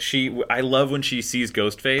that like I love when she sees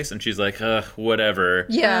Ghostface and she's like, whatever.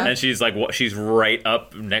 Yeah. And she's like, she's right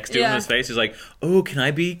up next to him in his face. She's like, oh, can I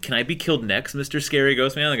be killed next, Mr. Scary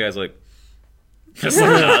Ghost Man? The guy's like, just like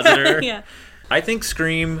nods at her. Yeah. I think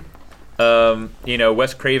Scream,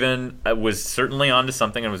 Wes Craven was certainly onto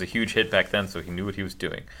something and was a huge hit back then, so he knew what he was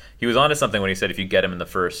doing. He was onto something when he said if you get him in the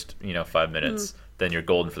first, 5 minutes, then you're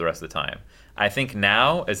golden for the rest of the time. I think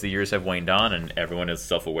now, as the years have waned on and everyone is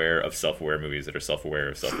self-aware of self-aware movies that are self-aware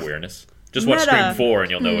of self-awareness, just watch Meta. Scream 4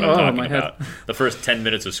 and you'll know what I'm Oh, talking my head. about. The first 10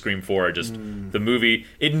 minutes of Scream 4 are just the movie.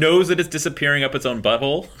 It knows that it's disappearing up its own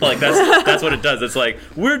butthole. Like, that's what it does. It's like,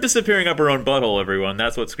 we're disappearing up our own butthole, everyone.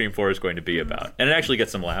 That's what Scream 4 is going to be about. And it actually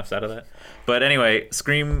gets some laughs out of that. But anyway,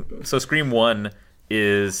 Scream 1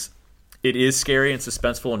 is scary and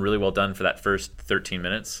suspenseful and really well done for that first 13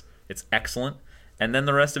 minutes. It's excellent. And then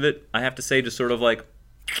the rest of it, I have to say, just sort of like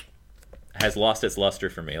has lost its luster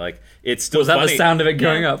for me. Like, it's still Was that funny. the sound of it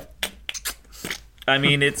going up? I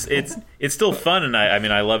mean, it's still fun, and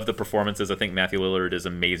I love the performances. I think Matthew Lillard is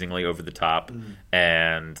amazingly over the top,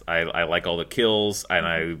 and I like all the kills,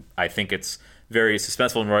 and I think it's very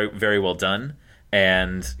suspenseful and very well done,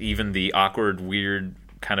 and even the awkward, weird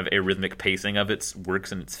kind of arrhythmic pacing of it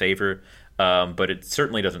works in its favor. But it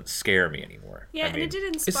certainly doesn't scare me anymore. Yeah, and it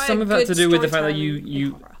did inspire. Is some of that to do with the fact that storytelling in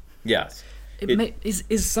you horror. Yes.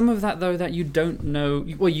 is some of that though that you don't know?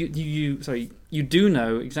 Well, you do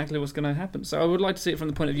know exactly what's going to happen. So I would like to see it from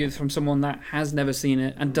the point of view from someone that has never seen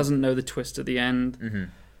it and doesn't know the twist at the end.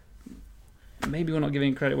 Mm-hmm. Maybe we're not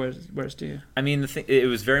giving credit where it's due. I mean, it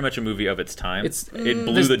was very much a movie of its time. It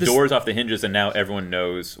blew the doors off the hinges, and now everyone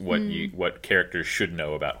knows what characters should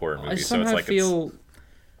know about horror movies. I somehow feel.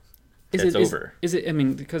 It's over. Is it? I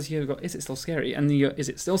mean, because you've got. Is it still scary? And is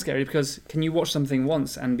it still scary? Because can you watch something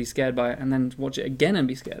once and be scared by it, and then watch it again and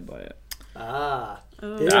be scared by it?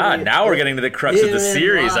 Now we're getting to the crux of the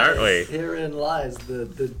series, aren't we? Herein lies the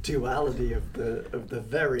duality of the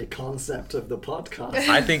very concept of the podcast.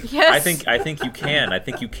 I think you can. I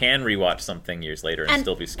think you can rewatch something years later and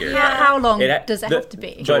still be scared. How long does it have to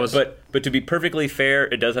be? But to be perfectly fair,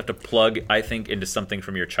 it does have to plug, I think, into something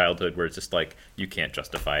from your childhood where it's just like you can't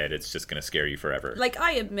justify it. It's just going to scare you forever. Like,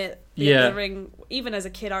 I admit, The Ring, even as a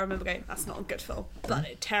kid, I remember going, that's not a good film, but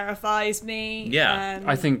it terrifies me. Yeah.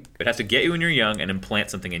 I think it has to get you when you're young and implant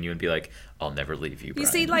something in you and be like, I'll never leave you, Brian.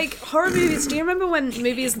 You see, like, horror movies, do you remember when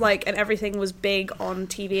movies, like, and everything was big on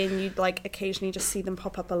TV and you'd, like, occasionally just see them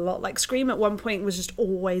pop up a lot? Like, Scream at one point was just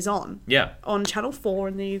always on. Yeah. On Channel 4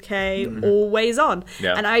 in the UK, always on.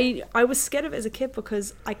 Yeah. And I was scared of it as a kid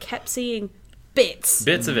because I kept seeing bits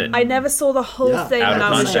of it. I never saw the whole thing Out when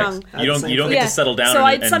of I was context. young. You don't get to settle down. So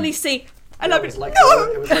I'd suddenly see, and I'd be it was like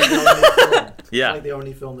no! it was like the only film. Yeah. It's like the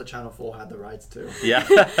only film that Channel 4 had the rights to. Yeah.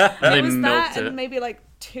 and It was that milked and it. maybe like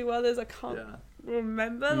two others I can't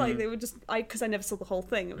remember. Like they were just because I never saw the whole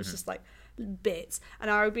thing. It was just like bits, and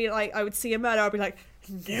I would be like, I would see a murder, I'd be like,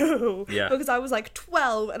 no, because I was like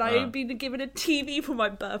 12 and I had been given a TV for my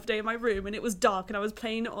birthday in my room, and it was dark, and I was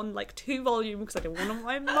playing it on like 2 volume because I didn't want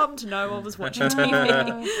my mum to know I was watching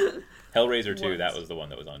TV. Hellraiser 2, that was the one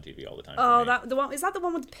that was on TV all the time. Oh, for me. the one, is that the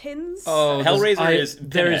one with the pins? Oh, Hellraiser is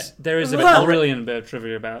there is a Well- brilliant bit of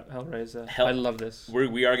trivia about Hellraiser. I love this.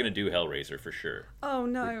 We are going to do Hellraiser for sure. Oh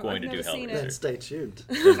no, We're going I've to never do seen Hellraiser. it. Stay tuned.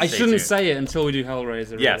 I shouldn't say it until we do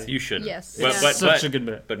Hellraiser. Really. Yes, you should. Yes. But, Such a good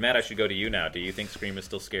bit. But Matt, I should go to you now. Do you think Scream is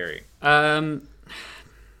still scary? No,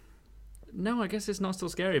 I guess it's not still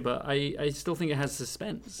scary, but I still think it has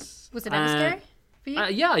suspense. Was it ever scary for you?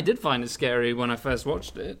 Yeah, I did find it scary when I first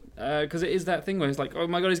watched it, because it is that thing where it's like, oh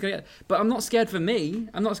my god, he's gonna get. But I'm not scared for me.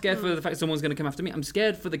 I'm not scared for the fact someone's gonna come after me. I'm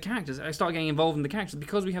scared for the characters. I start getting involved in the characters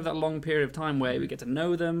because we have that long period of time where we get to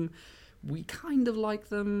know them. We kind of like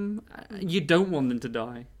them. You don't want them to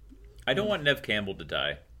die. I don't want Nev Campbell to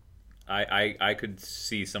die. I could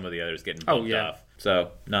see some of the others getting bumped off.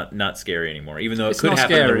 So not scary anymore, even though it could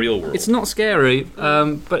happen in the real world. It's not scary,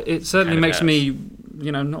 but it certainly makes has. me,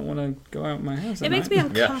 not want to go out of my house. It makes me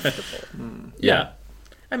uncomfortable. Yeah.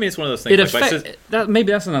 I mean, it's one of those things.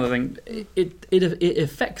 Maybe that's another thing. It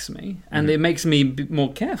affects me, and it makes me be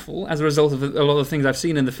more careful as a result of a lot of things I've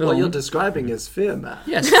seen in the film. What you're describing is fear, Matt.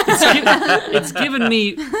 Yes, it's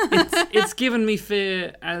given me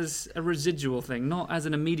fear as a residual thing, not as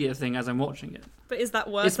an immediate thing as I'm watching it. But is that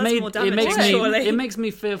worse? That's more damaging, surely. It makes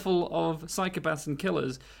me fearful of psychopaths and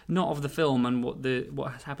killers, not of the film and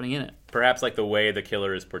what's happening in it. Perhaps like the way the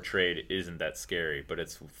killer is portrayed isn't that scary, but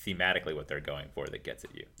it's thematically what they're going for that gets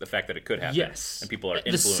at you. The fact that it could happen, yes, and people are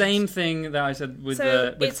influenced. The same thing that I said with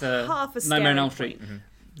Nightmare on Elm Street. Mm-hmm.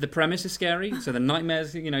 The premise is scary, so the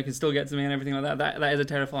nightmares, can still get to me and everything like that. That is a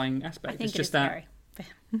terrifying aspect. I think it's just scary.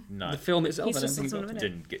 The film itself, I don't think it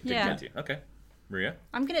didn't get to you. Okay. Maria?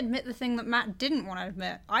 I'm going to admit the thing that Matt didn't want to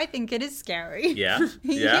admit. I think it is scary. Yeah?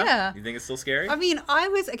 Yeah. You think it's still scary? I mean,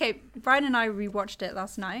 Brian and I rewatched it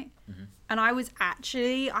last night, and I was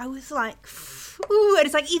like, ooh, and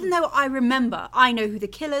it's like, even though I know who the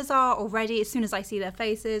killers are already as soon as I see their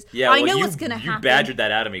faces. Yeah, I know what's going to happen. You badgered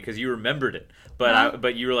that out of me because you remembered it.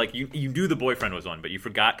 But you were like, you knew the boyfriend was one, but you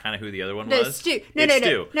forgot kind of who the other one was. Stu. No,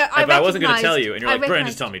 I wasn't going to tell you, and you're like, Brian,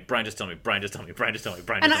 just tell me. Brian, just tell me. Brian, just tell me. Brian, just tell me.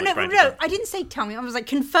 Brian, just tell me. No, I didn't say tell me. I was like,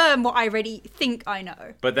 confirm what I already think I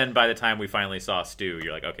know. But then by the time we finally saw Stu,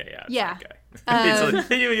 you're like, okay, yeah, it's that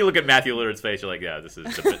guy. You look at Matthew Lillard's face, you're like, yeah, this is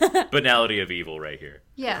the banality of evil right here.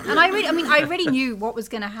 Yeah, and I already knew what was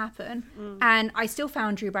going to happen, and I still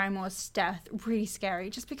found Drew Barrymore's death really scary,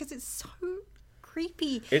 just because it's so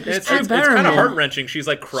creepy. It's kind of heart-wrenching. She's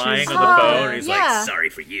like crying on the phone, and he's like, sorry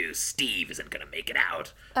for you, Steve isn't going to make it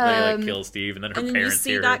out. And then he kills Steve, and then her parents hear you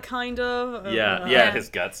see that kind of... his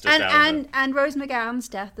guts just out. And Rose McGowan's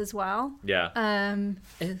death as well. Yeah.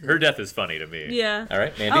 Her death is funny to me. Yeah. All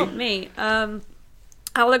right, Mandy? Oh, me.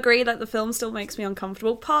 I'll agree that the film still makes me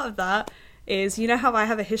uncomfortable. Part of that is, how I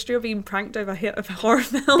have a history of being pranked over horror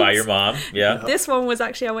films? By your mom, yeah. This one was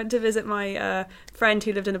actually, I went to visit my friend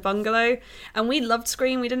who lived in a bungalow, and we loved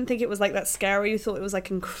Scream. We didn't think it was like that scary. We thought it was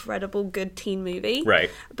like incredible good teen movie. Right.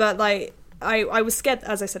 But like, I was scared,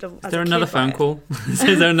 as I said, as Is there another phone call? Is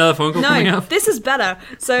there another phone call coming up? No, this is better.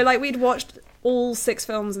 So like, we'd watched all 6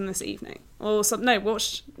 films in this evening.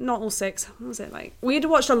 Watched not all 6. What was it like? We'd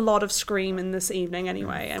watched a lot of Scream in this evening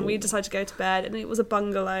anyway, and we decided to go to bed, and it was a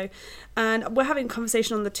bungalow, and we're having a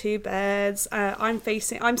conversation on the 2 beds.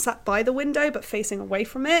 I'm sat by the window but facing away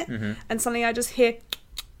from it, and suddenly I just hear,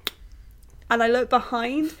 and I look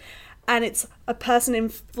behind, and it's a person in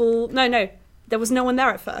full. No, there was no one there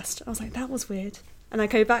at first. I was like, that was weird, and I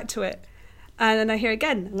go back to it, and then I hear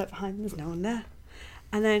again. I look behind, there's no one there,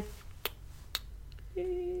 and then.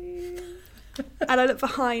 And I look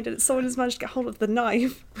behind, and someone has managed to get hold of the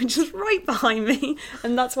knife, which is right behind me,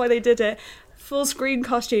 and that's why they did it. Full Scream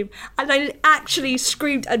costume, and I actually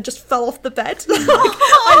screamed and just fell off the bed.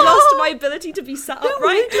 I lost my ability to be sat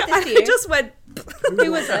upright, and I just went.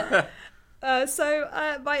 Who was it?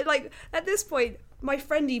 At this point, my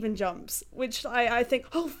friend even jumps, which I think,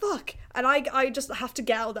 oh fuck, and I just have to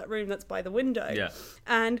get out of that room that's by the window. Yeah.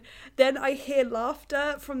 And then I hear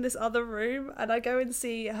laughter from this other room, and I go and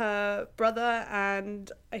see her brother,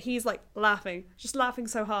 and he's like just laughing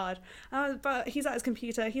so hard. But he's at his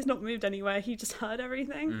computer, he's not moved anywhere, he just heard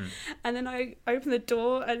everything. And then I open the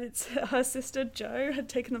door, and it's her sister Jo had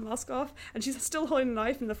taken the mask off, and she's still holding the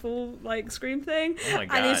knife in the full Scream thing. Oh my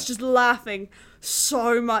God. And it's just laughing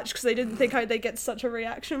so much because they didn't think they'd get such a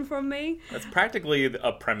reaction from me. That's practically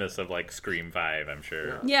a premise of Scream 5, I'm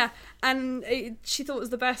sure. Yeah, and she thought it was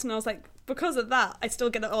the best, and I was like, because of that, I still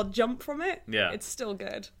get an odd jump from it. Yeah. It's still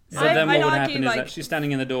good. So then what would happen is that she's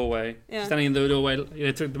standing in the doorway. Yeah. Standing in the doorway,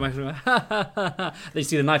 took the knife, then you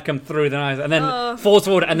see the knife come through the knife, and then falls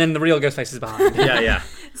forward, and then the real Ghostface is behind. Yeah.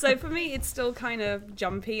 So for me, it's still kind of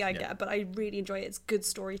jumpy, I get, but I really enjoy it. It's good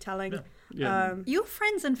storytelling. Yeah. Your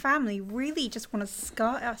friends and family really just want to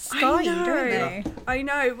scar you, don't they? I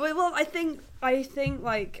know. Well, I think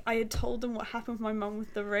like I had told them what happened with my mum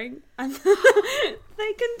with the ring, and they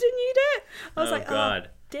continued it. I was God.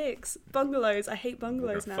 Oh, dicks. Bungalows. I hate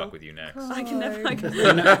bungalows now. Fuck with you next. I can never.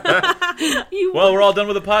 Well, we're all done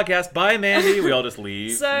with the podcast. Bye, Mandy. We all just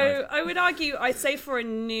leave. So I would argue, I'd say for a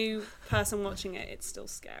new person watching it, it's still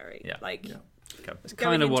scary. Yeah. Okay. It's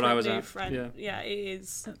kind of what I was at. Yeah, it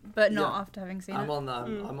is. But not after having seen it. I'm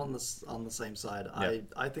on the same side. Yeah.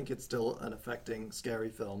 I think it's still an affecting, scary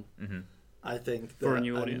film. Mm-hmm. I think that for a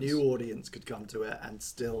new audience could come to it and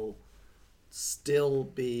still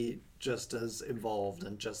be just as involved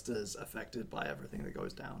and just as affected by everything that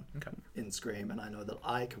goes down in Scream. And I know that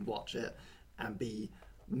I can watch it and be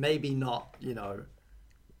maybe not,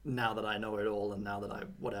 now that I know it all and now that I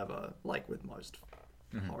whatever, like with most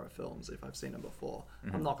horror films if I've seen them before.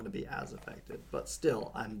 I'm not going to be as affected, but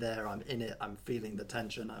still, I'm there, I'm in it, I'm feeling the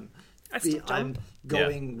tension, I'm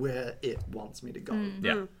going where it wants me to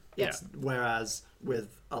go. Whereas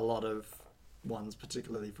with a lot of ones,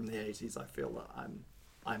 particularly from the 80s, I feel that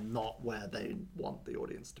I'm not where they want the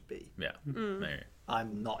audience to be.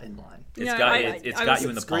 I'm not in line. It's got you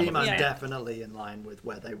in the palm of I'm hand. definitely in line with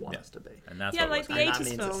where they want us to be. And that's like the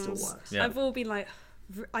 80s films. It still works. I've all been like,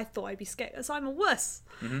 I thought I'd be scared of Simon Wuss.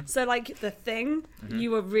 So like The Thing,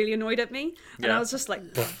 you were really annoyed at me, and I was just like,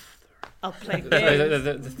 I'll play games.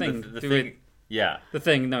 The Thing. The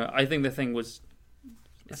Thing. No, I think The Thing was.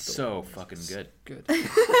 It's so fucking good.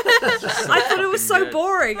 I thought it was so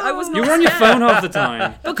boring. I was not. You were on your phone half the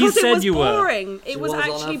time. Because he said it was you boring. were. It was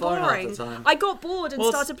actually boring. I got bored and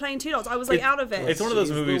started playing Two Dots. I was like out of it. It's one of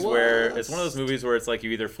those movies where it's like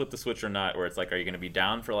you either flip the switch or not. Where it's like, are you going to be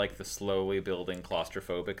down for like the slowly building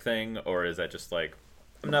claustrophobic thing, or is that just like,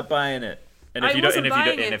 I'm not buying it? And if you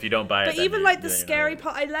don't buy it, but even like the scary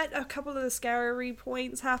part, I let a couple of the scary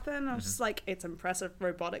points happen. I was just like, it's impressive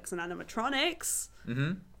robotics and animatronics.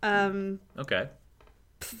 Okay.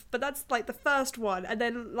 But that's like the first one, and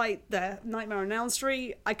then like the Nightmare on Elm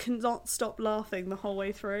Street, I could not stop laughing the whole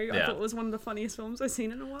way through. I thought it was one of the funniest films I've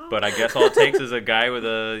seen in a while. But I guess all it takes is a guy with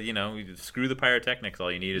screw the pyrotechnics.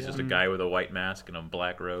 All you need is just a guy with a white mask and a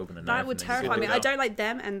black robe and a knife. That would terrify me. I don't like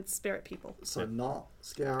them and spirit people. So not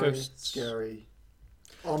scary, Ghosts. Scary.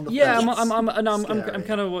 On the I'm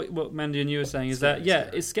kind of what Mandy and you were saying is that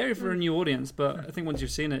it's scary for a new audience, but I think once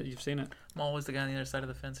you've seen it, you've seen it. I'm always the guy on the other side of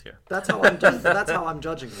the fence here. That's how I'm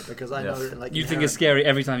judging it, because I know like you think it's scary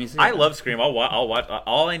every time you see it. I love Scream. I'll watch.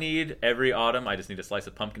 All I need every autumn, I just need a slice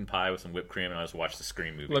of pumpkin pie with some whipped cream, and I'll just watch the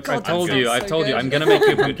Scream movie. Look, I've told you, I'm gonna make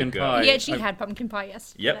you pumpkin pie. He actually had pumpkin pie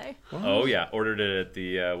yesterday. Yep. Oh yeah, ordered it at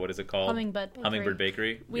the what is it called? Hummingbird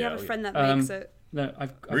Bakery. We have a friend that makes it. No,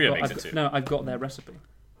 I've got their recipe.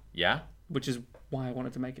 Yeah. Which is why I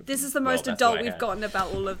wanted to make it. This is the most that's adult what I we've had. gotten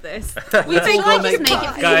about all of this. We think I just make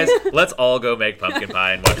it. Guys, let's all go make pumpkin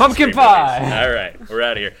pie and watch pumpkin pie. Movies. All right, we're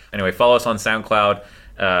out of here. Anyway, follow us on SoundCloud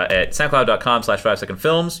at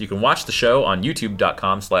soundcloud.com/5secondfilms. You can watch the show on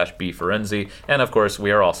youtube.com/bforenzy. And of course,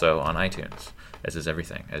 we are also on iTunes, as is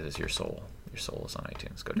everything, as is your soul. Your soul is on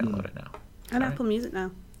iTunes. Go download it now. And Apple Music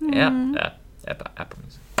now. Yeah, Apple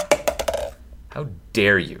Music. How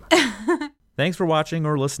dare you? Thanks for watching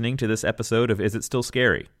or listening to this episode of Is It Still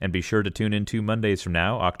Scary? And be sure to tune in 2 Mondays from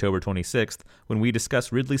now, October 26th, when we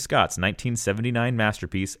discuss Ridley Scott's 1979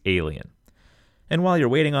 masterpiece, Alien. And while you're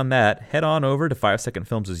waiting on that, head on over to 5 Second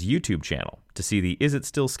Films' YouTube channel to see the Is It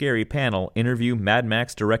Still Scary panel interview Mad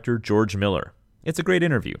Max director George Miller. It's a great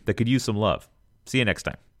interview that could use some love. See you next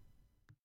time.